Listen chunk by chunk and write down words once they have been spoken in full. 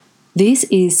This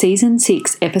is Season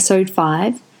 6, Episode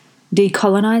 5,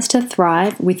 Decolonise to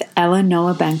Thrive with Ella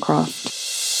Noah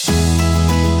Bancroft.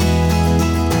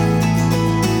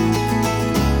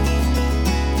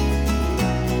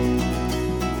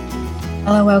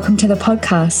 Ella, welcome to the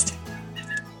podcast.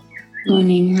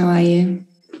 Morning, how are you?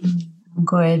 I'm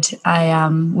good. I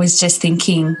was just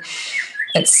thinking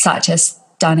it's such a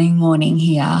stunning morning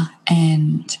here,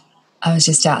 and I was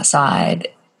just outside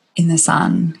in the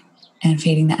sun and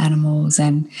feeding the animals,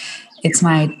 and it's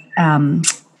my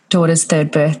daughter's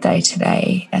 3rd birthday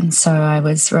today, and so I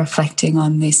was reflecting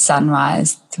on this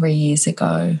sunrise 3 years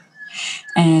ago,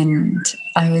 and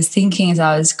I was thinking as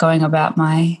I was going about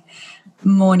my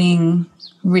morning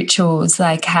rituals,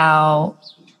 like how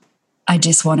I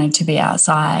just wanted to be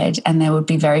outside and there would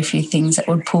be very few things that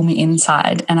would pull me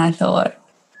inside, and I thought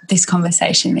this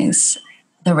conversation is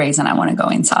the reason I want to go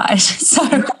inside. So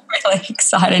I'm really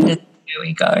excited to see where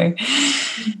we go.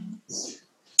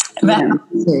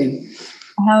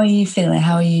 How are you feeling?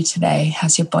 How are you today?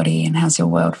 How's your body and how's your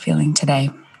world feeling today?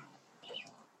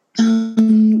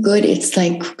 Good. It's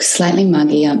like slightly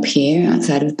muggy up here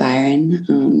outside of Byron,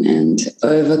 and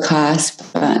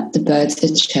overcast, but the birds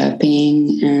are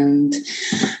chirping, and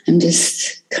I'm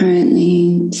just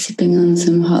currently sipping on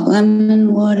some hot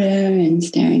lemon water and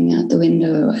staring out the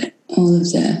window at all of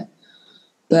the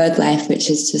bird life, which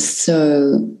is just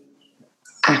so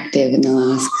active in the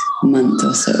last month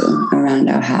or so around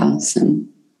our house. And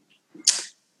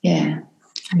yeah.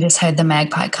 I just heard the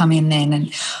magpie come in then,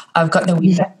 and I've got the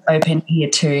window open here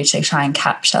too to try and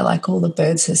capture like all the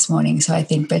birds this morning. So I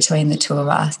think between the two of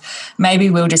us, maybe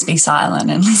we'll just be silent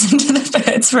and listen to the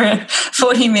birds for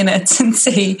 40 minutes and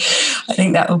see. I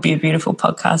think that will be a beautiful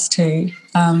podcast too.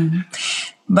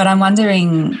 But I'm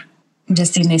wondering,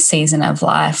 just in this season of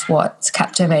life, what's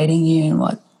captivating you and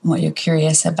what you're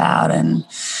curious about, and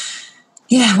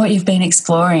what you've been this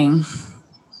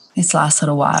last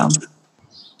little while.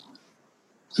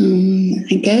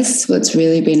 I guess what's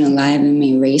really been alive in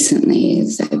me recently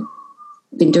is I've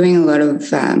been doing a lot of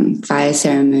fire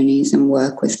ceremonies and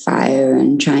work with fire,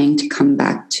 and trying to come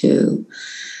back to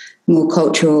more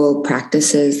cultural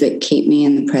practices that keep me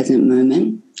in the present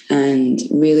moment, and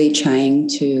really trying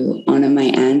to honor my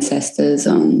ancestors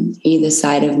on either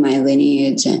side of my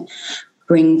lineage and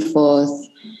bring forth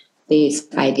these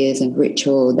ideas of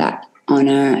ritual that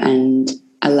honor and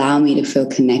allow me to feel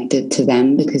connected to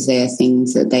them, because they are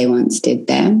things that they once did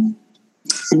there.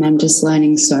 And I'm just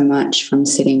learning so much from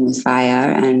sitting with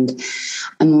fire. And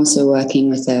I'm also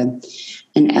working with an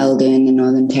elder in the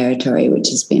Northern Territory, which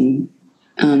has been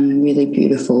really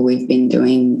beautiful. We've been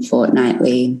doing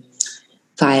fortnightly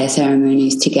fire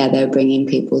ceremonies together, bringing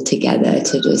people together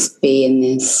to just be in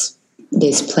this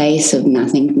place of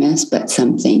nothingness but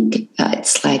something.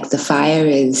 It's like the fire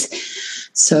is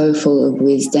so full of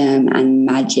wisdom and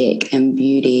magic and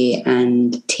beauty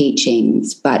and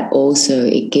teachings, but also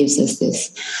it gives us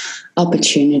this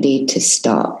opportunity to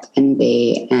stop and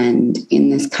be. And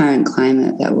in this current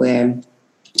climate that we're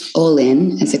all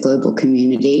in as a global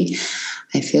community,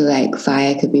 I feel like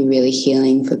fire could be really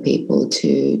healing for people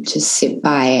to just sit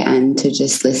by and to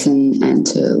just listen and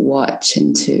to watch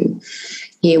and to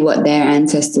hear what their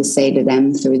ancestors say to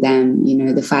them through them. You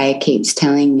know, the fire keeps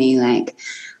telling me, like,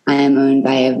 I am owned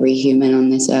by every human on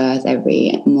this earth,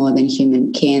 every more than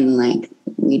human kin. Like,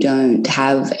 we don't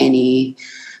have any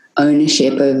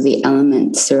ownership of the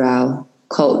elements through our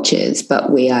cultures,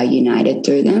 but we are united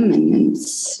through them. And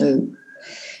it's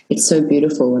so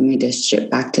beautiful when we just strip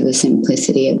back to the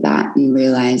simplicity of that and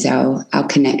realize our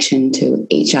connection to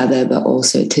each other, but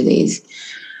also to these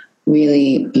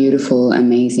really beautiful,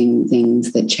 amazing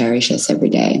things that cherish us every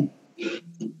day.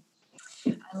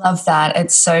 I love that.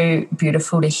 It's so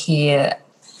beautiful to hear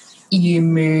you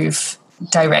move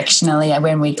directionally.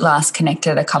 When we last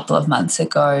connected a couple of months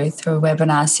ago through a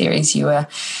webinar series, you were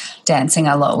dancing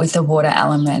a lot with the water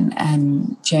element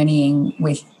and journeying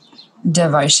with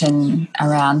devotion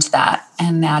around that.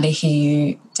 And now to hear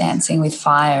you dancing with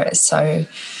fire is so,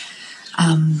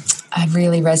 I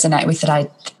really resonate with that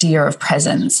idea of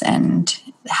presence and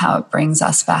how it brings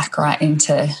us back right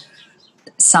into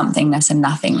somethingness and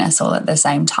nothingness all at the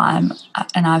same time.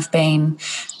 And I've been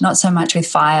not so much with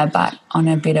fire, but on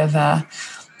a bit of a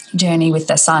journey with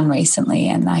the sun recently,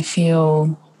 and I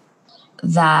feel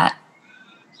that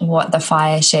what the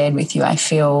fire shared with you, I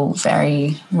feel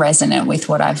very resonant with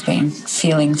what I've been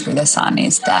feeling through the sun,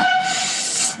 is that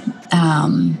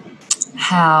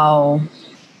how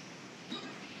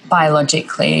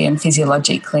biologically and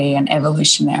physiologically and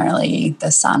evolutionarily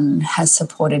the sun has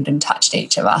supported and touched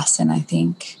each of us. And I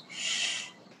think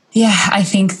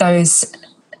those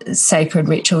sacred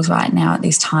rituals right now at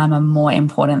this time are more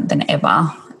important than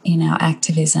ever in our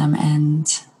activism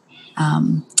and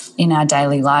in our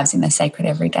daily lives, in the sacred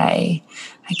everyday,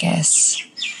 I guess.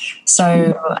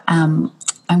 So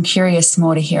I'm curious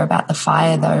more to hear about the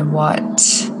fire, though.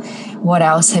 What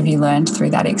else have you learned through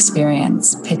that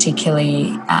experience,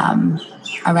 particularly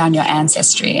around your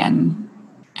ancestry and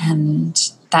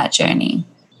that journey?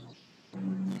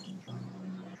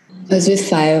 I was with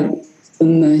fire for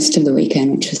most of the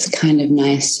weekend, which was kind of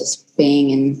nice, just being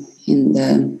in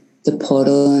the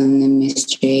portal and the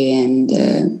mystery and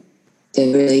the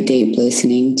really deep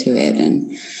listening to it.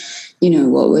 And,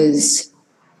 what was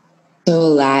so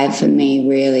alive for me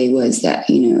really was that,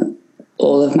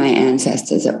 all of my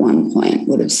ancestors at one point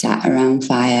would have sat around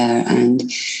fire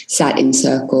and sat in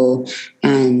circle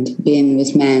and been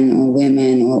with men or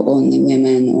women or only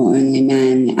women or only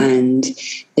men. And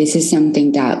this is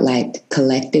something that, like,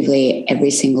 collectively every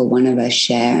single one of us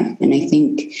share. And I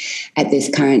think at this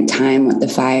current time, what the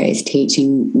fire is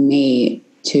teaching me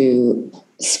to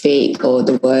speak, or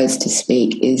the words to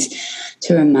speak, is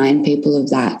to remind people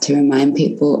of that, to remind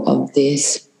people of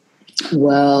this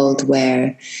world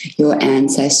where your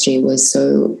ancestry was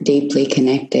so deeply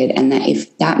connected, and that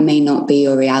if that may not be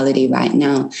your reality right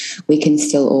now, we can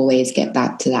still always get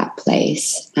back to that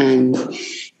place, and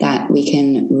that we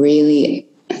can really,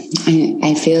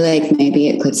 I feel like maybe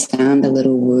it could sound a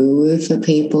little woo-woo for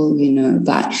people,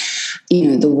 but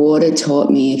the water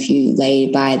taught me, if you lay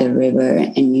by the river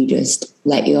and you just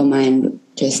let your mind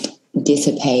just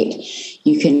dissipate,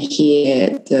 you can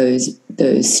hear those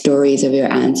stories of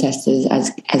your ancestors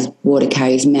as water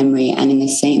carries memory. And in the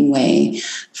same way,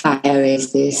 fire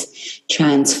is this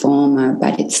transformer,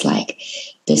 but it's like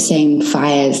the same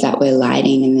fires that we're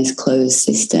lighting in this closed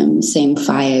system, same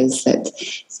fires that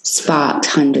sparked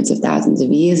hundreds of thousands of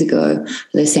years ago,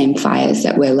 the same fires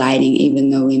that we're lighting, even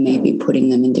though we may be putting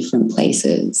them in different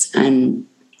places. And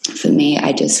for me,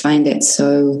 I just find it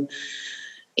so,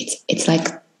 it's like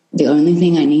the only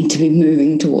thing I need to be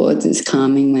moving towards is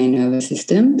calming my nervous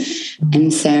system,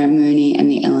 and ceremony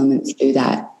and the elements do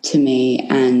that to me.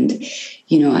 And,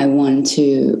 I want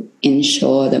to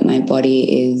ensure that my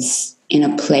body is in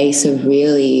a place of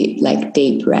really, like,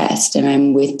 deep rest, and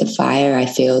I'm with the fire. I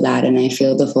feel that, and I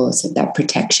feel the force of that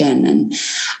protection. And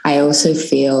I also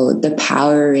feel the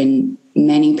power in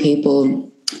many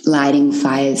people lighting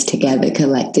fires together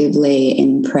collectively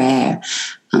in prayer,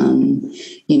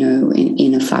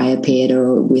 in a fire pit,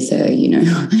 or with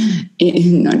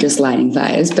not just lighting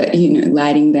fires, but,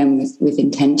 lighting them with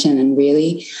intention, and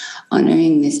really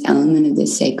honoring this element of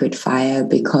this sacred fire,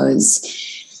 because,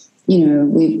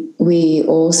 we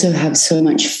also have so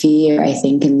much fear, I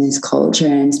think, in this culture,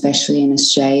 and especially in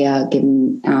Australia,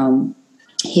 given our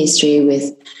history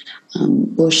with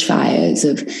bushfires,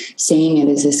 of seeing it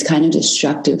as this kind of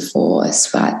destructive force.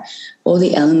 But all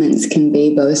the elements can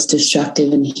be both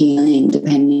destructive and healing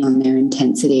depending on their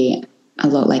intensity, a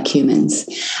lot like humans.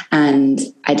 And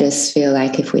I just feel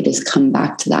like if we just come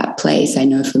back to that place, I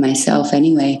know for myself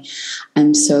anyway,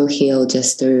 I'm so healed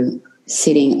just through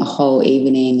sitting a whole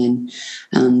evening.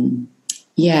 And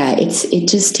it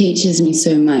just teaches me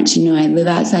so much. I live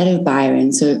outside of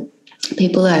Byron, so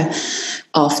people are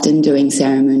often doing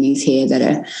ceremonies here that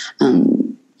are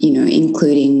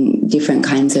including different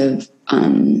kinds of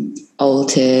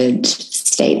altered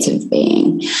states of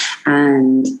being,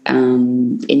 and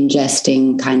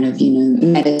ingesting kind of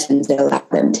medicines that allow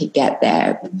them to get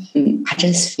there. I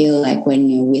just feel like when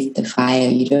you're with the fire,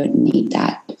 you don't need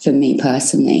that. For me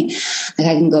personally, like,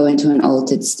 I can go into an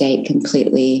altered state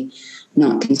completely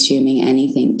not consuming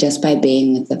anything, just by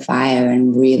being with the fire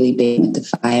and really being with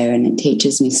the fire. And it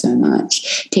teaches me so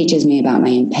much. It teaches me about my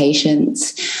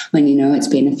impatience when, it's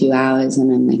been a few hours and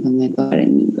I'm like, oh my God, I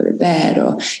need to go to bed.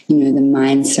 Or, the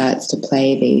mind starts to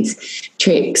play these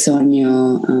tricks on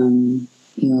your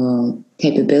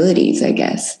capabilities, I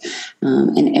guess.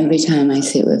 And every time I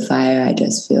sit with fire, I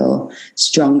just feel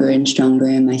stronger and stronger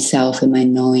in myself, in my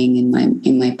knowing,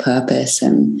 in my purpose,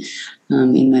 and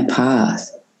in my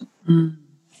path.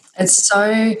 It's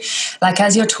so, like,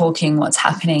 as you're talking, what's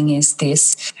happening is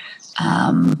this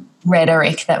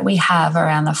rhetoric that we have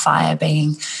around the fire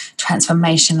being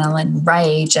transformational and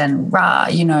rage and rah,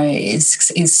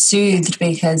 is soothed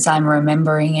because I'm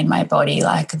remembering in my body,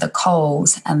 like, the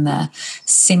coals and the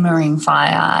simmering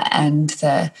fire and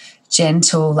the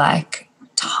gentle, like,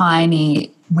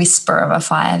 tiny whisper of a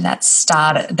fire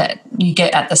that you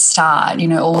get at the start,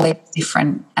 all these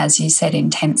different, as you said,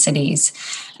 intensities.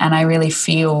 And I really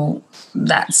feel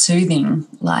that soothing,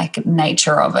 like,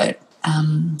 nature of it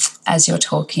as you're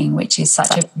talking, which is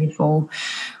such a beautiful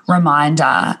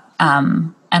reminder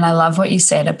And I love what you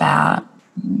said about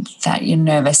that your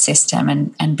nervous system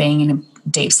and being in a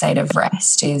deep state of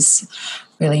rest is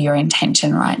really your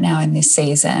intention right now in this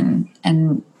season.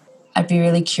 And I'd be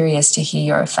really curious to hear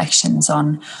your reflections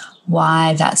on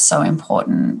why that's so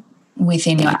important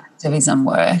within your activism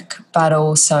work, but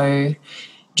also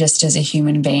just as a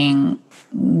human being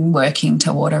working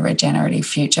toward a regenerative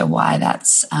future, why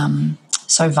that's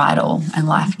so vital and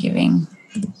life-giving.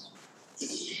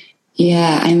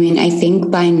 Yeah, I mean, I think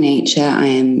by nature I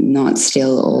am not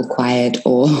still or quiet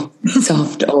or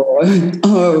soft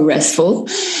or restful.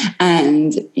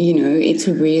 And, it's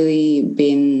really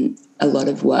been a lot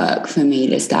of work for me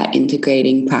to start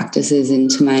integrating practices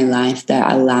into my life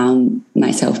that allow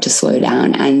myself to slow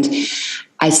down. And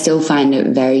I still find it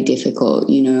very difficult.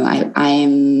 I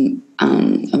am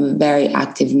a very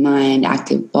active mind,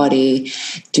 active body,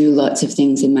 do lots of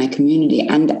things in my community.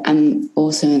 And I'm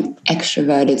also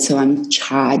extroverted, so I'm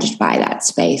charged by that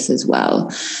space as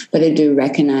well. But I do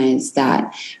recognize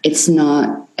that it's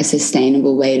not a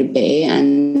sustainable way to be.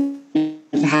 And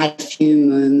I've had a few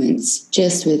moments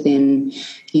just within,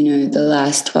 the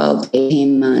last 12 to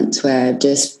 18 months where I've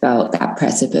just felt that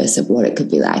precipice of what it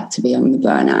could be like to be on the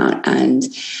burnout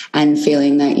and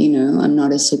feeling that, I'm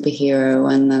not a superhero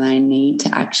and that I need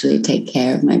to actually take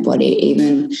care of my body,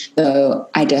 even though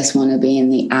I just want to be in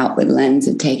the outward lens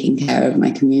of taking care of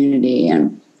my community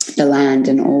and the land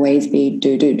and always be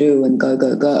do and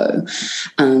go.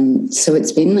 So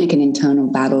it's been like an internal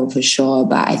battle for sure,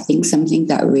 but I think something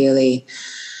that really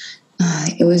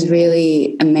it was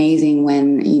really amazing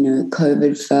when,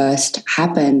 COVID first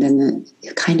happened, and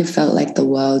it kind of felt like the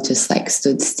world just like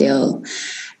stood still.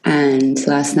 And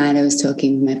last night I was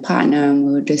talking with my partner and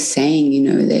we were just saying,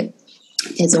 that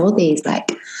there's all these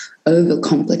like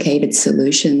overcomplicated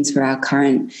solutions for our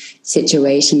current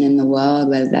situation in the world,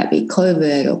 whether that be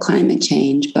COVID or climate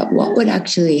change. But what would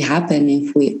actually happen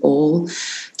if we all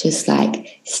just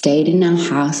like stayed in our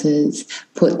houses,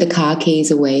 put the car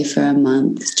keys away for a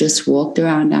month, just walked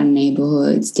around our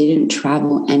neighborhoods, didn't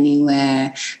travel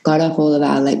anywhere, got off all of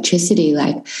our electricity?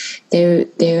 Like there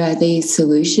are these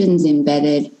solutions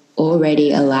embedded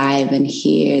already alive and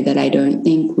here that I don't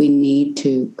think we need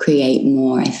to create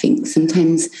more. I think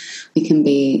sometimes we can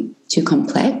be too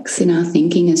complex in our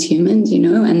thinking as humans,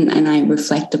 and I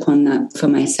reflect upon that for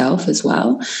myself as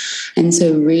well. And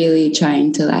so really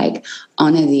trying to like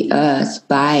honor the earth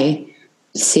by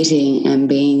sitting and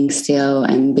being still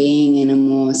and being in a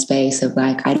more space of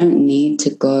like, I don't need to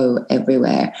go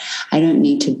everywhere. I don't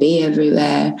need to be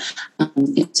everywhere.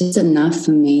 It's just enough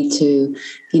for me to,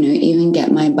 even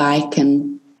get my bike.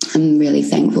 And I'm really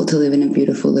thankful to live in a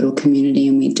beautiful little community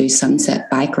and we do sunset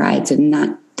bike rides, and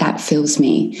that fills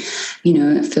me.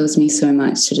 It fills me so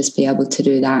much to just be able to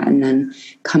do that and then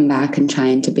come back and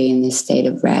trying to be in this state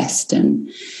of rest.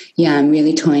 And yeah, I'm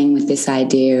really toying with this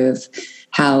idea of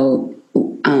how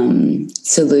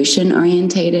solution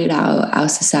orientated our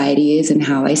society is, and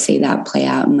how I see that play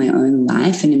out in my own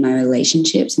life and in my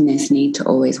relationships, and this need to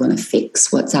always want to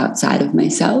fix what's outside of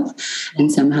myself,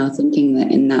 and somehow thinking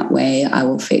that in that way I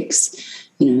will fix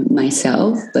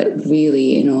myself. But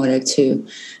really, in order to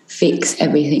fix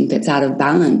everything that's out of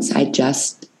balance, I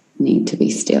just need to be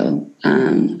still.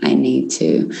 I need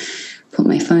to put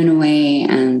my phone away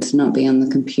and not be on the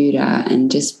computer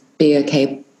and just be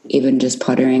okay even just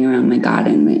pottering around my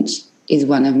garden, which is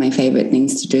one of my favorite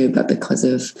things to do, but because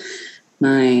of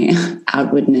my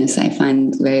outwardness, I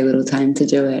find very little time to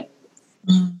do it.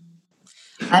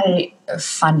 I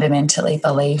fundamentally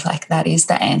believe like that is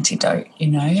the antidote,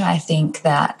 I think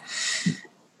that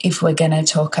if we're going to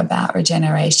talk about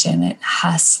regeneration, it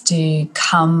has to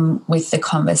come with the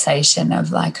conversation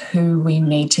of like who we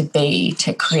need to be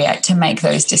to make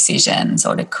those decisions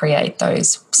or to create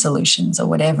those solutions or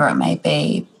whatever it may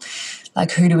be.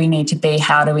 Like, who do we need to be?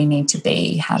 How do we need to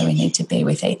be? How do we need to be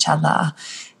with each other?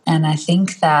 And I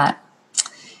think that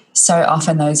so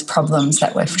often those problems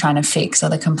that we're trying to fix or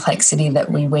the complexity that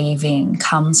we weave in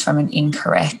comes from an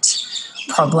incorrect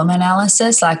problem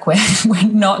analysis. Like we're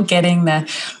not getting the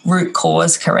root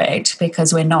cause correct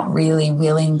because we're not really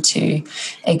willing to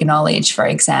acknowledge, for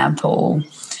example,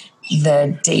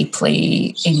 the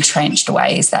deeply entrenched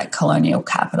ways that colonial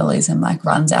capitalism like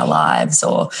runs our lives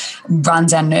or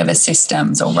runs our nervous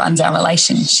systems or runs our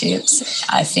relationships.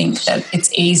 I think that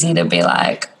it's easy to be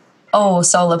like, oh,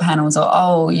 solar panels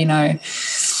or,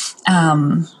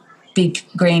 big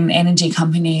green energy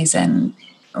companies, and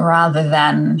rather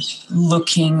than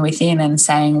looking within and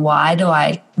saying, why do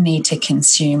I need to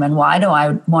consume and why do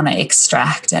I want to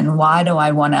extract and why do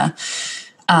I want to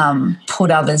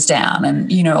put others down,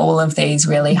 and all of these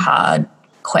really hard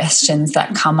questions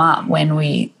that come up when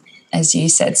we as you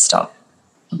said, stop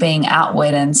being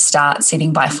outward and start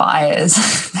sitting by fires,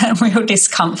 that real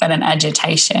discomfort and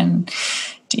agitation.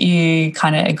 Do you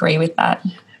kind of agree with that?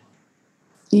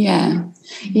 Yeah.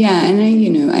 Yeah.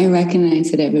 And I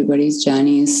recognize that everybody's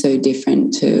journey is so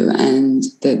different too. And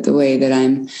that the way that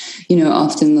I'm,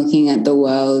 often looking at the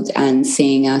world and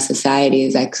seeing our society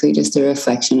is actually just a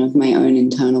reflection of my own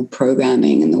internal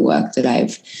programming and the work that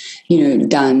I've,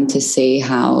 done to see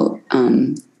how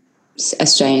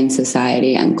Australian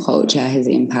society and culture has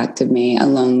impacted me,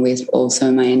 along with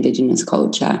also my Indigenous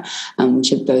culture, which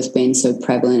have both been so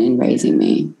prevalent in raising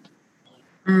me.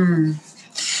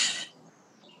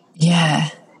 Yeah.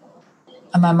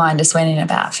 And my mind just went in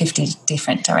about 50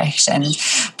 different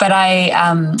directions. But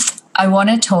I want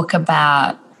to talk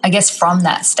about, I guess, from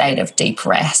that state of deep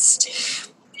rest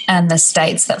and the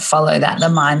states that follow that, the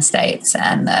mind states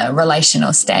and the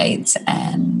relational states,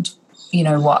 and,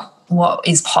 what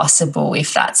is possible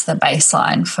if that's the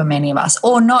baseline for many of us,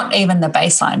 or not even the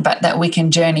baseline, but that we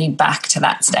can journey back to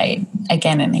that state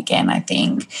again and again, I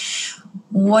think.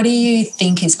 What do you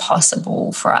think is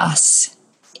possible for us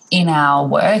in our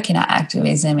work, in our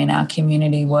activism, in our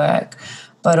community work,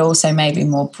 but also maybe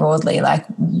more broadly, like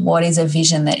what is a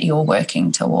vision that you're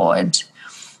working toward?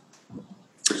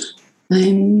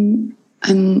 I'm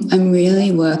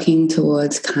really working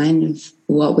towards kind of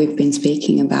what we've been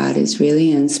speaking about, is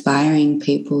really inspiring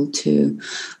people to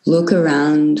look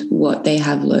around what they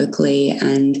have locally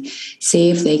and see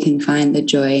if they can find the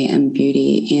joy and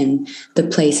beauty in the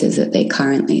places that they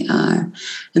currently are.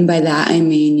 And by that, I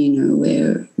mean,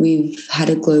 we've had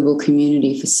a global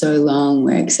community for so long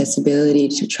where accessibility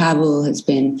to travel has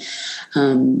been,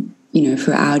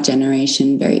 for our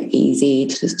generation, very easy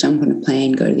to just jump on a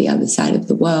plane, go to the other side of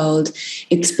the world,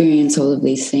 experience all of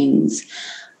these things.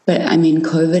 But I mean,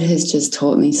 COVID has just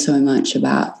taught me so much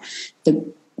about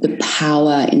the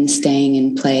power in staying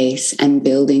in place and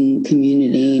building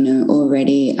community.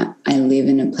 Already I live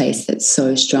in a place that's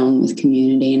so strong with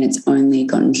community, and it's only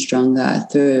gotten stronger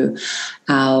through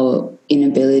our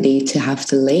inability to have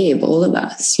to leave, all of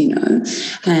us,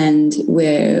 and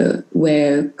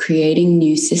we're creating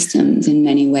new systems in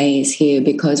many ways here,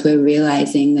 because we're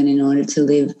realizing that in order to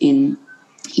live in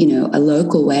a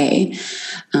local way,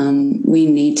 we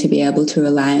need to be able to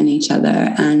rely on each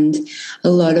other. And a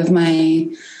lot of my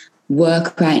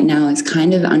work right now is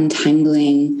kind of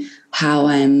untangling how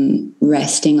I'm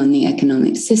resting on the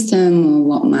economic system, or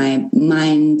what my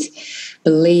mind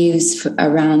believes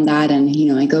around that. And,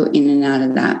 I go in and out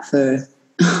of that for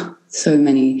so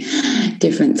many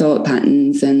different thought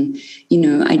patterns. And,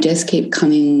 I just keep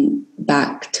coming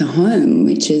back to home,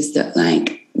 which is that,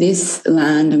 like, this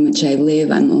land in which I live,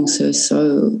 I'm also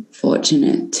so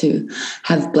fortunate to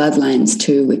have bloodlines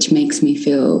too, which makes me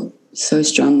feel so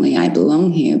strongly I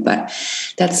belong here. But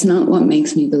that's not what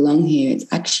makes me belong here. It's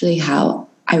actually how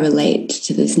I relate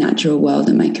to this natural world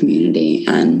in my community.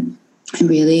 And I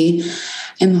really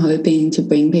am hoping to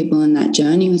bring people on that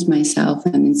journey with myself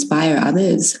and inspire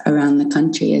others around the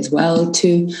country as well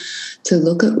to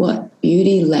look at what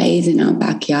beauty lays in our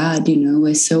backyard.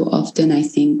 We're so often, I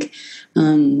think,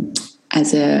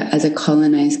 as a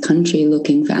colonized country,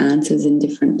 looking for answers in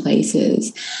different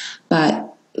places.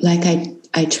 But like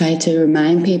I try to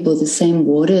remind people, the same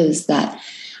waters that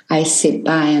I sit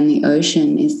by on the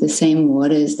ocean is the same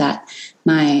waters that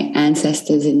my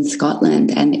ancestors in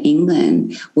Scotland and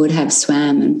England would have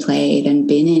swam and played and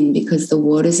been in, because the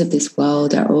waters of this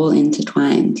world are all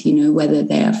intertwined, whether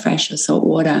they are fresh or salt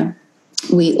water.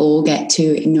 We all get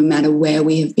to, no matter where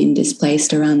we have been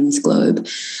displaced around this globe,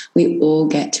 we all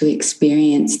get to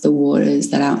experience the waters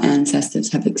that our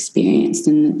ancestors have experienced.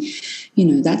 And,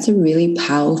 that's a really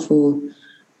powerful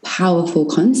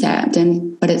concept.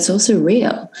 But it's also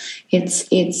real. It's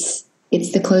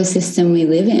the closed system we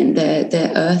live in.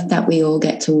 The earth that we all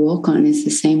get to walk on is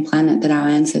the same planet that our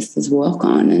ancestors walk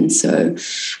on. And so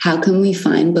how can we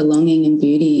find belonging and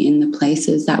beauty in the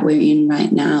places that we're in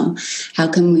right now? How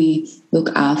can we look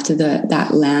after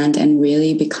that land and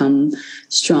really become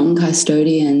strong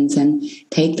custodians and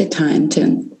take the time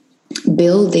to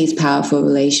build these powerful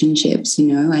relationships?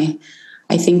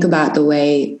 I think about the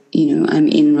way, I'm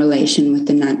in relation with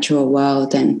the natural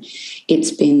world, and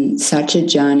it's been such a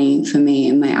journey for me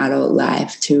in my adult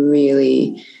life to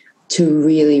really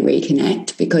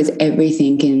reconnect, because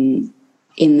everything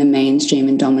in the mainstream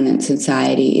and dominant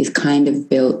society is kind of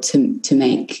built to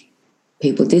make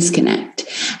people disconnect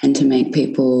and to make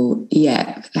people,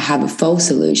 have a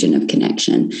false illusion of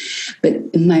connection.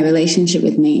 But my relationship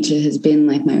with nature has been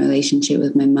like my relationship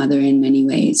with my mother in many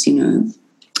ways.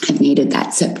 I've needed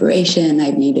that separation.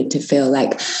 I've needed to feel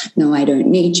like, no, I don't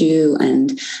need you,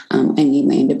 and I need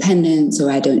my independence, or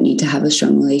I don't need to have a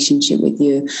strong relationship with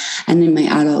you. And in my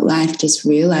adult life, just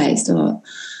realized,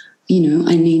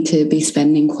 I need to be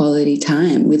spending quality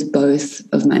time with both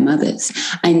of my mothers.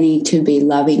 I need to be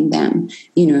loving them,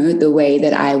 the way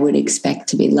that I would expect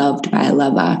to be loved by a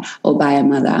lover or by a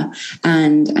mother.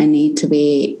 And I need to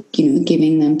be,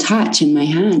 giving them touch in my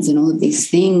hands and all of these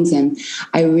things. And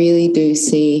I really do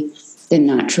see the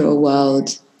natural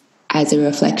world as a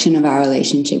reflection of our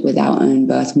relationship with our own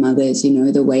birth mothers,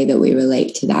 the way that we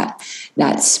relate to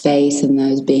that space and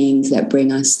those beings that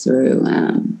bring us through.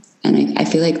 And I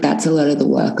feel like that's a lot of the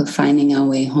work of finding our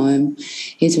way home,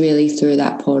 is really through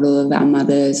that portal of our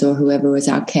mothers or whoever was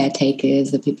our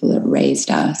caretakers, the people that raised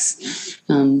us.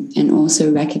 And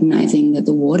also recognizing that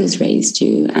the waters raised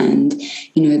you, and,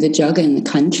 the jogger in the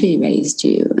country raised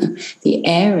you, the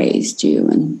air raised you,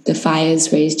 and the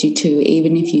fires raised you too,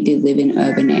 even if you did live in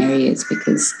urban areas,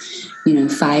 because,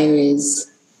 fire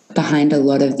is behind a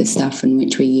lot of the stuff in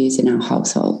which we use in our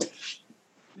household.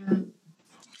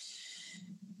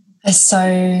 It's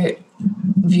so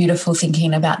beautiful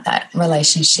thinking about that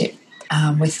relationship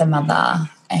with the mother,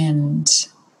 and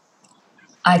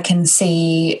I can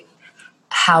see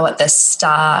how at the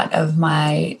start of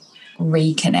my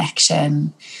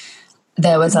reconnection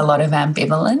there was a lot of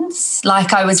ambivalence.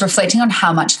 Like, I was reflecting on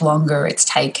how much longer it's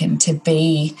taken to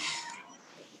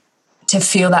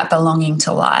feel that belonging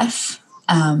to life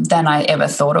than I ever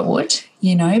thought it would,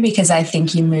 because I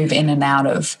think you move in and out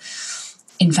of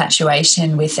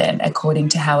infatuation with it according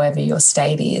to however your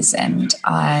state is. And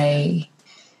I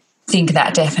think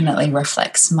that definitely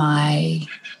reflects my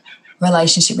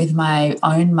relationship with my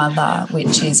own mother,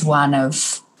 which is one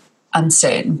of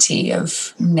uncertainty,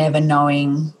 of never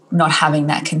knowing, not having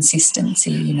that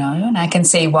consistency, and I can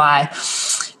see why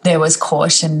there was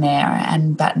caution there.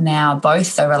 But now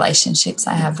both the relationships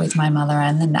I have with my mother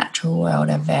and the natural world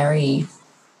are very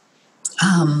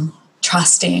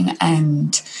trusting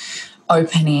and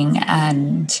opening,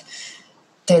 and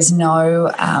there's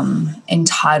no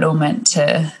entitlement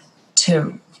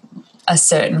to a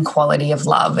certain quality of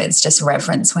love. It's just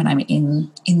reverence when I'm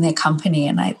in their company,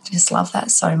 and I just love that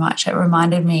so much. It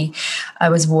reminded me, I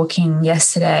was walking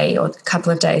yesterday or a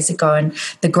couple of days ago, and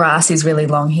the grass is really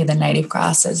long here. The native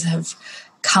grasses have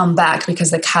come back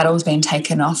because the cattle's been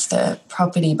taken off the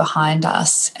property behind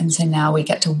us, and so now we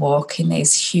get to walk in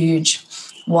these huge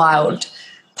wild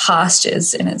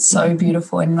pastures, and it's so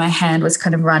beautiful. And my hand was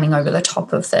kind of running over the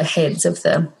top of the heads of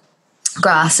the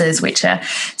grasses, which are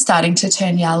starting to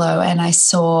turn yellow, and I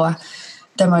saw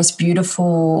the most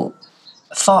beautiful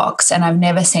fox, and I've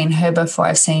never seen her before.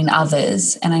 I've seen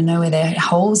others and I know where their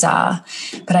holes are,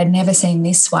 but I'd never seen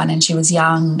this one. And she was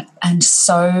young, and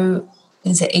so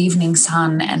there's an evening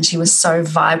sun, and she was so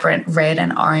vibrant, red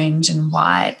and orange and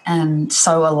white, and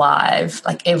so alive.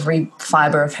 Like, every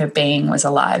fibre of her being was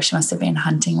alive. She must have been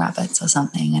hunting rabbits or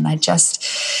something. And I just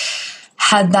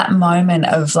had that moment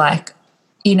of, like,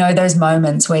 those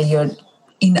moments where you're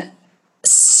in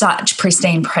such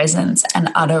pristine presence and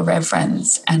utter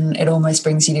reverence, and it almost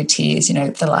brings you to tears,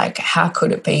 the, like, how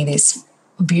could it be this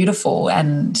beautiful,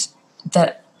 and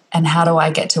how do I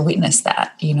get to witness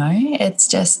that, It's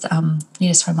just, you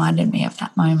just reminded me of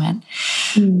that moment.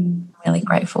 I'm really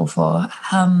grateful for.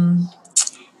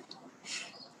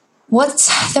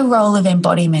 What's the role of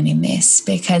embodiment in this?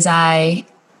 Because I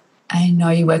know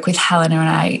you work with Helena,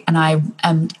 and I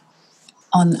am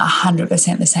on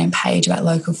 100% the same page about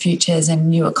local futures and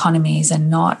new economies,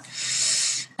 and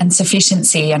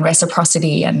sufficiency and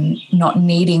reciprocity, and not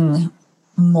needing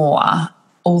more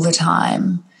all the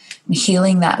time, and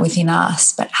healing that within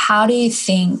us. But how do you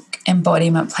think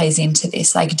embodiment plays into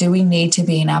this? Like, do we need to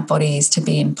be in our bodies to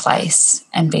be in place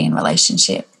and be in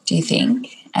relationship, do you think?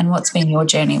 And what's been your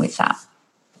journey with that?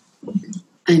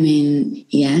 I mean,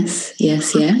 yes.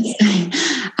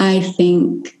 I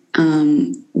think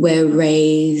we're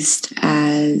raised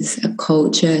as a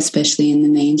culture, especially in the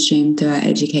mainstream, through our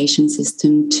education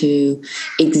system, to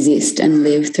exist and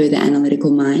live through the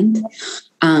analytical mind,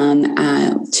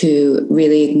 to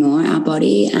really ignore our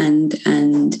body and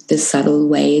the subtle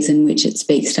ways in which it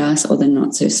speaks to us, or the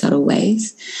not so subtle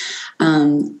ways.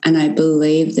 And I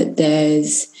believe that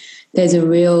there's a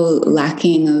real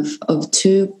lacking of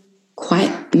two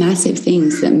quite massive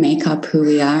things that make up who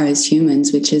we are as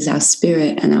humans, which is our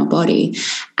spirit and our body.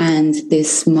 And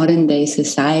this modern day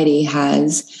society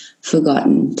has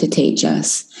forgotten to teach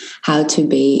us how to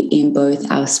be in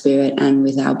both our spirit and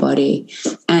with our body.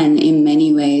 And in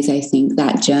many ways, I think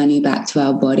that journey back to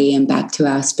our body and back to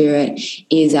our spirit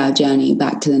is our journey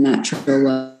back to the natural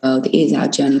world, is our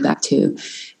journey back to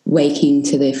waking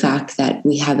to the fact that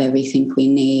we have everything we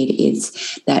need.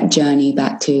 It's that journey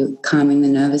back to calming the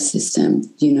nervous system.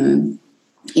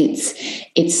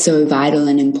 It's so vital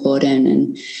and important.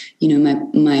 And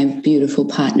my beautiful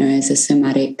partner is a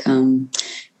somatic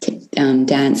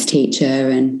dance teacher,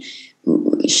 and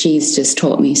she's just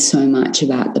taught me so much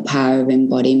about the power of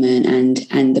embodiment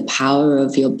and the power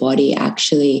of your body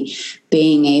actually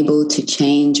being able to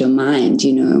change your mind.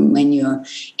 When you're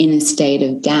in a state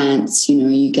of dance,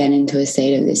 you get into a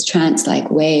state of this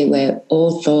trance-like way where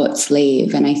all thoughts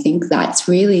leave. And I think that's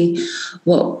really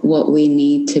what we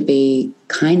need to be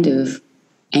kind of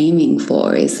aiming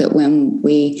for, is that when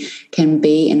we can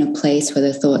be in a place where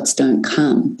the thoughts don't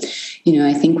come.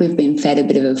 I think we've been fed a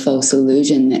bit of a false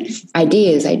illusion that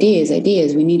ideas,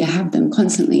 we need to have them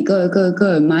constantly, go,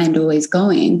 mind always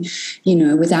going,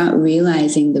 without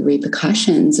realizing the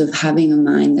repercussions of having a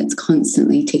mind that's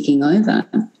constantly ticking over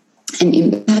and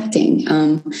impacting,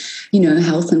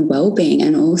 health and well-being.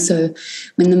 And also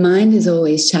when the mind is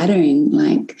always chattering,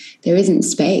 like, there isn't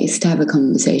space to have a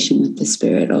conversation with the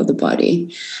spirit or the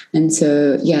body. And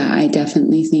so, I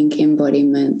definitely think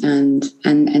embodiment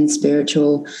and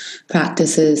spiritual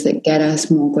practices that get us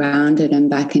more grounded and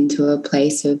back into a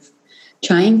place of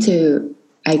trying to,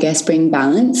 I guess, bring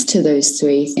balance to those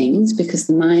three things, because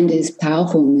the mind is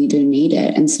powerful and we do need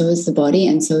it, and so is the body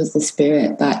and so is the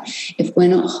spirit. But if we're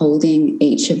not holding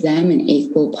each of them in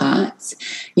equal parts,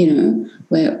 we're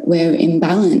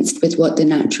imbalanced with what the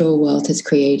natural world has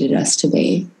created us to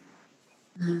be.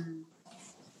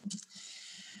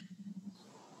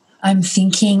 I'm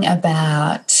thinking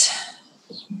about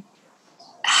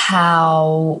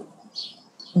how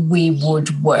we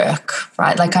would work,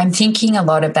 right? Like, I'm thinking a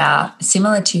lot about,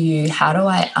 similar to you, how do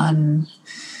I unhook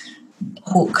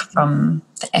from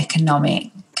the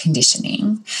economic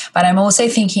conditioning? But I'm also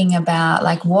thinking about,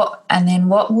 like, what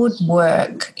would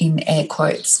work in air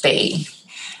quotes be?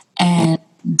 And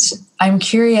I'm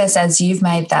curious, as you've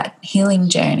made that healing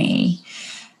journey,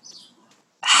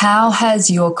 how has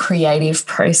your creative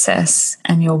process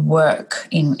and your work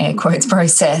in air quotes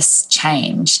process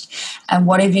changed? And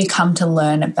what have you come to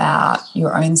learn about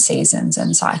your own seasons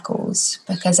and cycles?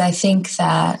 Because I think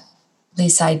that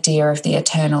this idea of the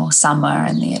eternal summer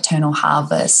and the eternal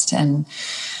harvest, and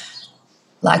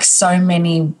like, so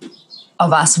many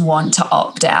of us want to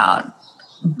opt out,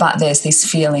 but there's this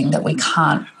feeling that we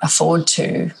can't afford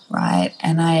to, right?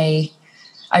 And I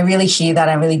really hear that.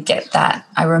 I really get that.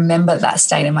 I remember that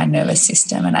state in my nervous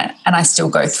system, and I still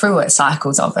go through it,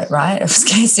 cycles of it, right? Of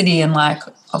scarcity and like,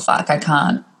 oh fuck, I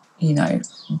can't,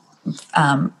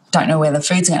 don't know where the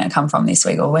food's going to come from this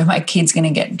week, or where my kid's going to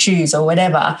get shoes or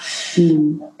whatever.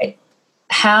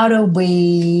 How do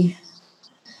we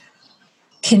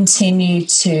continue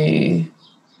to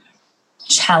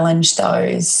challenge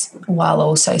those while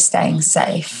also staying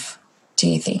safe, do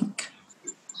you think?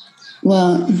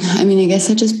 Well, I mean, I guess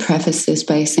I'll just preface this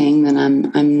by saying that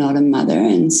I'm not a mother,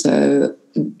 and so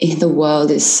the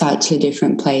world is such a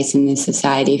different place in this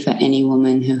society for any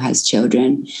woman who has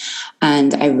children,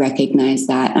 and I recognize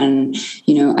that. And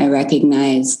I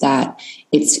recognize that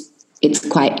it's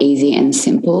quite easy and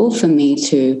simple for me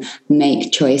to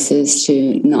make choices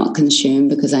to not consume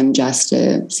because I'm just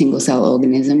a single cell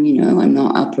organism. I'm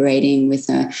not operating with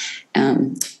a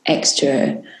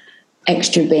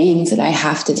extra beings that I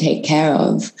have to take care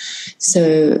of.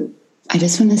 So I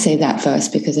just want to say that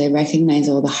first, because I recognize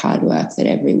all the hard work that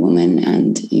every woman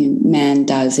and man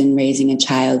does in raising a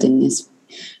child in this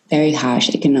very harsh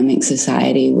economic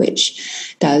society,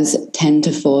 which does tend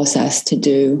to force us to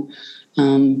do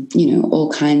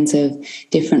all kinds of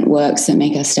different works that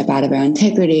make us step out of our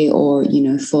integrity or,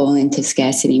 fall into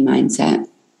scarcity mindset.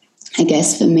 I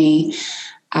guess for me,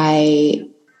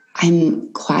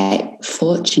 I'm quite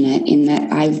fortunate in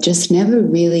that I've just never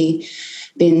really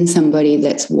been somebody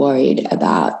that's worried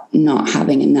about not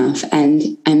having enough.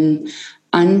 And I'm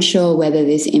unsure whether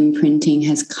this imprinting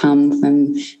has come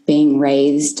from being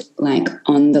raised like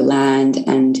on the land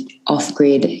and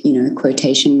off-grid,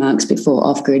 quotation marks, before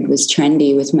off-grid was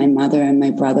trendy, with my mother and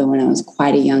my brother when I was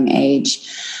quite a young age.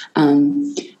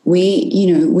 We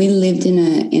lived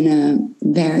in a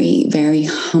very, very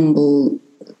humble,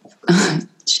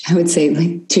 I would say,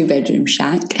 like 2-bedroom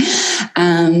shack,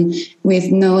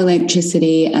 with no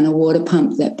electricity and a water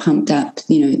pump that pumped up,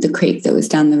 the creek that was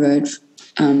down the road,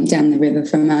 down the river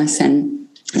from us. And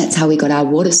that's how we got our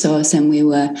water source. And we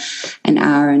were an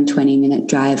hour and 20-minute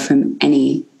drive from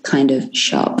any kind of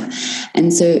shop.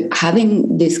 And so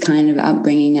having this kind of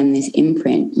upbringing and this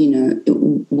imprint, you know,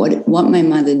 what my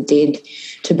mother did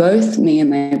to both me and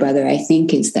my brother, I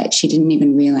think, is that she didn't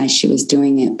even realize she was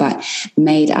doing it, but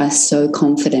made us so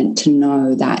confident to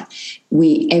know that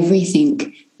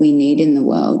everything we need in the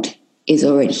world is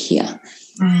already here.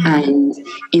 And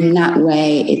in that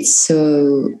way, it's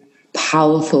so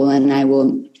powerful, and I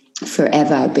will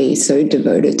forever be so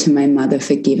devoted to my mother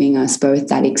for giving us both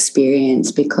that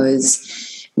experience,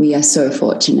 because we are so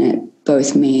fortunate,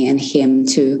 both me and him,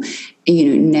 to, you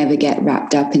know, never get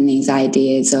wrapped up in these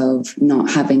ideas of not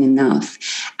having enough.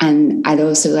 And I'd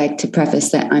also like to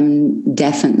preface that I'm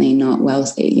definitely not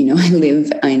wealthy. You know, I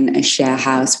live in a share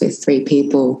house with 3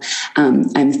 people.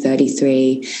 I'm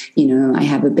 33. You know, I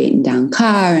have a beaten down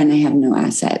car and I have no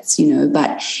assets, you know,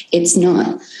 but it's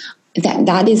not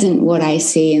that isn't what I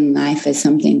see in life as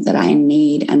something that I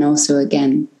need. And also,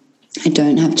 again, I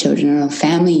don't have children or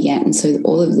family yet. And so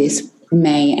all of this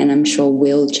may, and I'm sure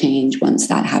will, change once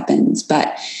that happens.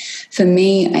 But for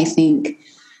me, I think,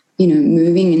 you know,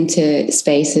 moving into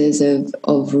spaces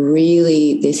of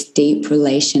really this deep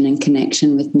relation and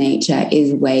connection with nature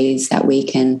is ways that we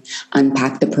can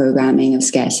unpack the programming of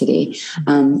scarcity.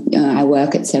 I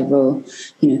work at several,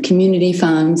 you know, community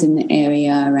farms in the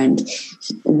area, and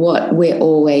what we're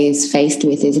always faced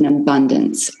with is an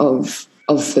abundance of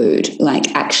food, like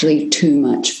actually too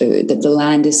much food, that the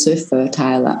land is so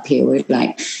fertile up here. We're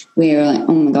like,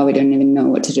 oh my God, we don't even know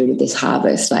what to do with this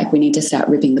harvest. Like, we need to start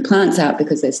ripping the plants out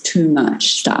because there's too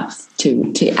much stuff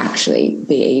to actually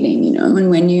be eating, you know. And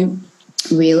when you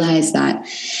realize that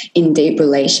in deep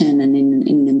relation and in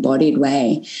an embodied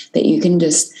way, that you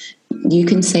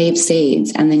can save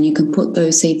seeds, and then you can put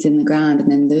those seeds in the ground,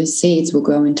 and then those seeds will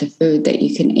grow into food that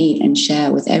you can eat and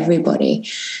share with everybody.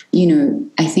 You know,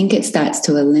 I think it starts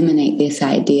to eliminate this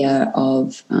idea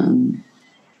of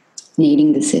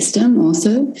needing the system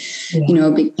also. Yeah. You know,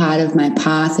 a big part of my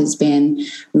path has been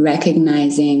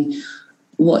recognizing,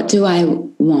 what do I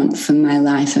want for my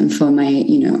life and for my,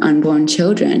 you know, unborn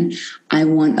children? I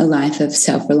want a life of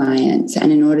self-reliance.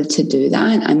 And in order to do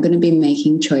that, I'm going to be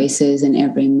making choices in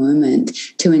every moment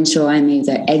to ensure I'm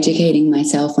either educating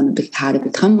myself on how to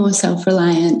become more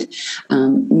self-reliant,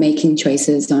 making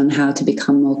choices on how to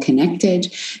become more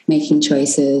connected, making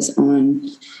choices on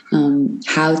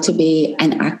how to be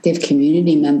an active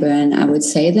community member. And I would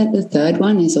say that the third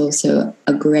one is also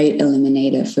a great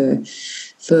eliminator for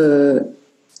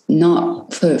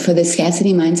the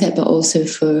scarcity mindset, but also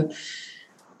for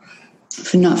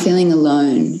not feeling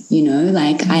alone. You know,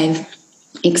 like, I've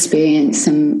experienced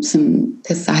some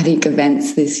cathartic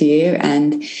events this year,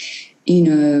 and, you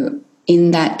know,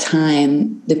 in that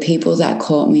time, the people that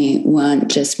caught me weren't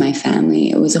just my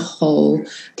family. It was a whole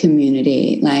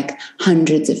community, like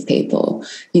hundreds of people,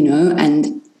 you know.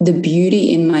 And the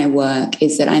beauty in my work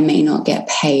is that I may not get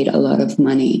paid a lot of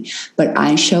money, but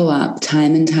I show up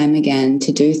time and time again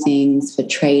to do things for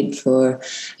trade for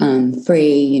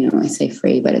free. You know, I say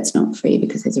free, but it's not free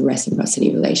because there's a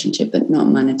reciprocity relationship, but not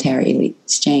monetary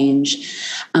exchange.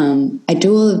 I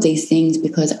do all of these things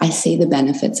because I see the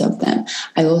benefits of them.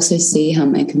 I also see how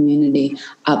my community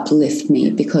uplift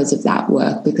me because of that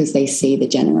work, because they see the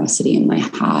generosity in my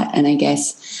heart. And I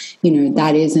guess, you know,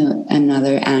 that is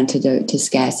another antidote to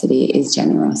scarcity, is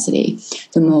generosity.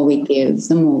 The more we give,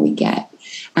 the more we get.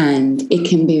 And it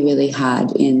can be really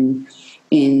hard in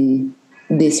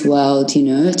this world, you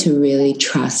know, to really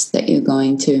trust that you're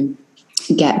going to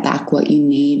get back what you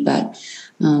need. But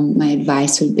my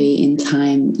advice would be, in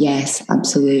time, yes,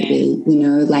 absolutely. You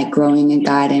know, like growing a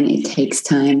garden, it takes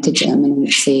time to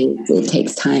germinate seeds. It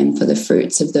takes time for the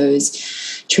fruits of those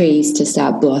trees to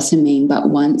start blossoming.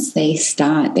 But once they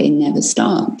start, they never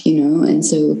stop, you know. And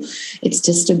so it's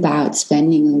just about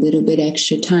spending a little bit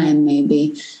extra time,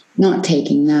 maybe not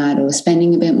taking that, or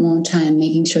spending a bit more time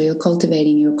making sure you're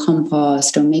cultivating your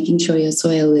compost, or making sure your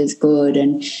soil is good,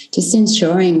 and just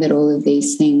ensuring that all of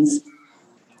these things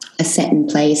are set in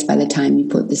place by the time you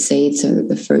put the seed, so that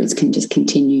the fruits can just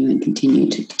continue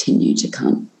to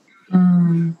come.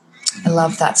 I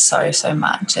love that so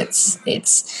much. It's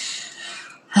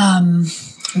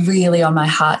really on my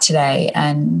heart today.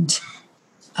 And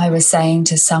I was saying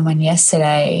to someone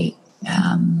yesterday,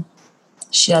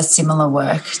 she does similar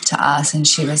work to us, and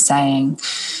she was saying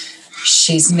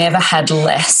she's never had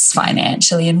less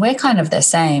financially, and we're kind of the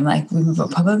same. Like, we've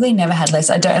probably never had less.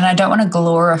 I don't want to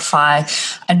glorify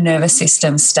a nervous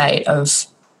system state of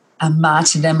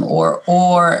martyrdom or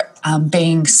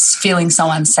feeling so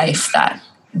unsafe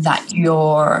that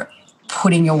you're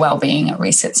putting your well-being at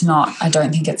risk. It's not. I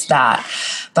don't think it's that.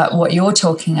 But what you're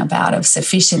talking about of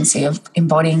sufficiency, of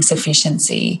embodying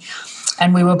sufficiency,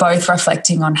 And we were both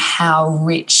reflecting on how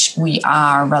rich we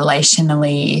are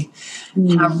relationally,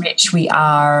 how rich we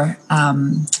are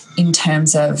in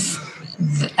terms of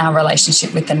our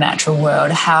relationship with the natural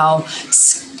world, how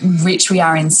rich we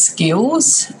are in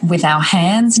skills with our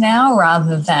hands now,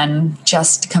 rather than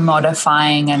just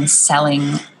commodifying and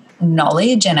selling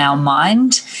knowledge and our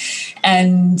mind.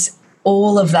 And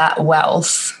all of that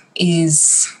wealth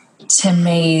is, to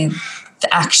me,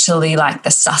 actually like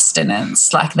the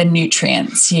sustenance, like the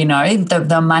nutrients, you know.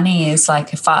 The money is like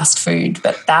fast food,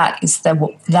 but that is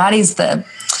the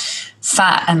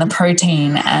fat and the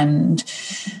protein and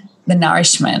the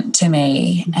nourishment to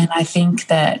me. And I think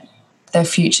that the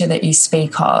future that you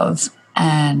speak of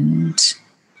and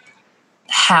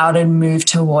how to move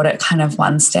toward it kind of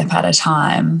one step at a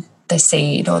time, the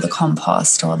seed or the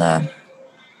compost or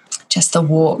just the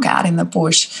walk out in the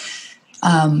bush,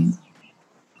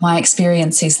 my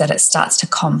experience is that it starts to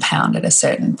compound at a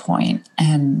certain point,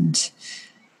 and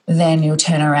then you'll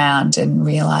turn around and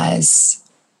realize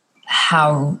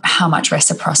how much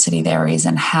reciprocity there is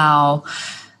and how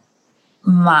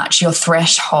much your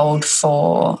threshold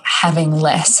for having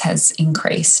less has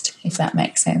increased, if that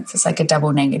makes sense. It's like a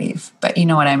double negative, but you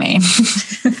know what I mean.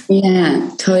 Yeah,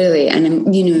 totally.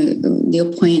 And, your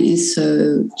point is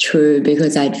so true,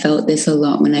 because I'd felt this a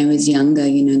lot when I was younger,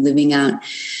 living out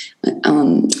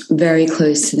very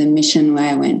close to the mission where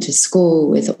I went to school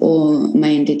with all my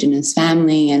Indigenous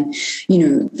family. And,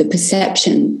 the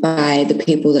perception by the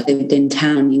people that lived in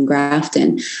town in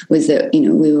Grafton was that,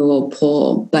 we were all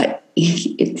poor. But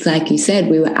it's like you said,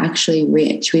 we were actually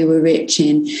rich. We were rich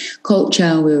in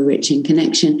culture. We were rich in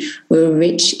connection. We were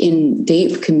rich in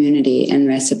deep community and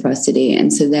reciprocity.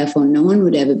 And so therefore no one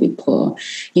would ever be poor.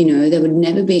 There would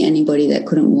never be anybody that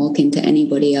couldn't walk into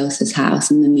anybody else's house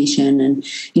in the mission and,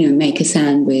 make a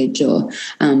sandwich or,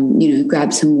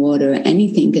 grab some water or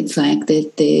anything. It's like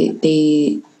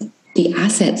the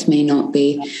assets may not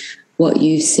be what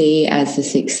you see as the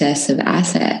success of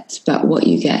assets, but what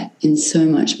you get in so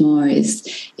much more is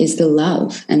the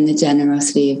love and the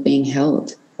generosity of being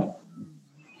held.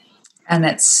 And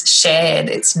it's shared,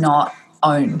 it's not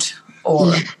owned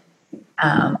or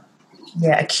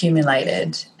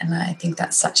accumulated. And I think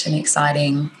that's such an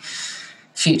exciting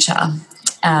future.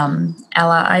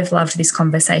 Ella, I've loved this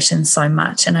conversation so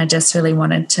much, and I just really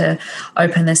wanted to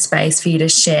open the space for you to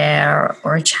share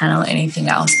or channel anything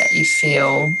else that you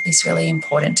feel is really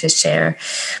important to share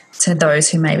to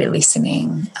those who may be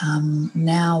listening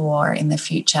now or in the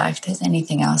future, if there's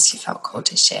anything else you felt called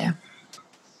to share.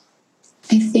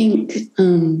 I think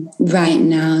right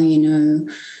now,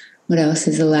 what else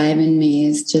is alive in me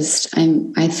is just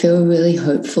I feel really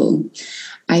hopeful.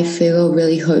 I feel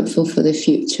really hopeful for the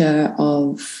future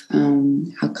of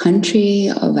our country,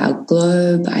 of our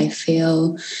globe. I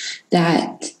feel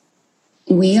that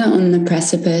we are on the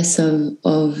precipice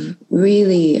of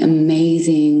really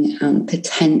amazing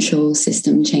potential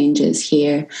system changes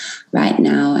here right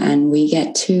now, and we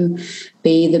get to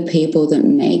be the people that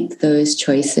make those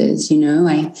choices.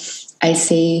 I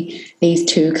see these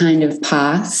two kind of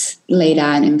paths laid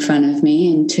out in front of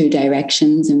me in two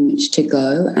directions in which to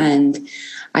go, and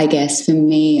I guess for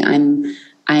me,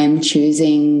 I am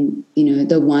choosing,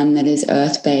 the one that is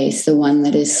earth-based, the one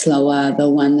that is slower, the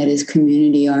one that is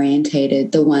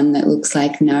community-orientated, the one that looks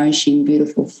like nourishing,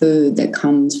 beautiful food that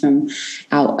comes from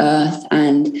our earth.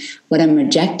 And what I'm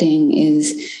rejecting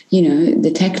is,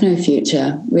 the techno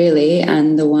future, really,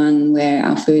 and the one where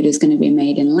our food is going to be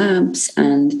made in labs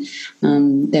and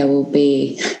there will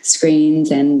be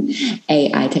screens and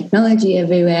AI technology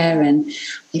everywhere. And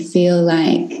I feel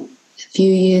like a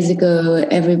few years ago,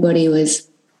 everybody was,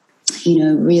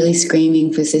 really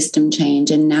screaming for system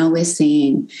change. And now we're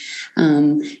seeing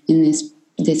in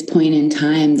this point in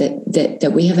time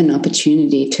that we have an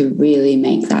opportunity to really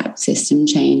make that system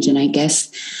change. And I guess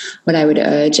what I would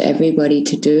urge everybody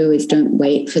to do is don't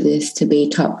wait for this to be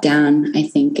top down. I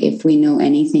think if we know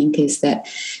anything is that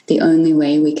the only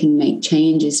way we can make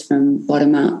change is from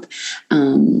bottom up.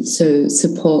 So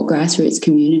support grassroots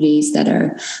communities that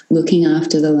are looking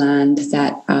after the land,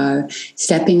 that are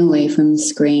stepping away from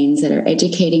screens, that are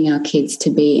educating our kids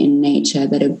to be in nature,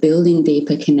 that are building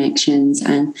deeper connections,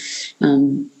 and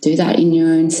do that in your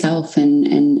own self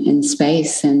and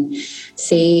space, and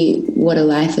see what a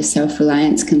life of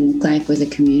self-reliance can look like with a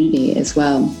community as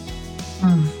well.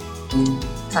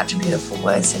 Such beautiful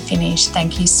words to finish.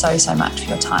 Thank you so much for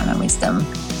your time and wisdom.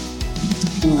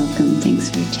 You're welcome. Thanks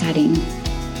for chatting.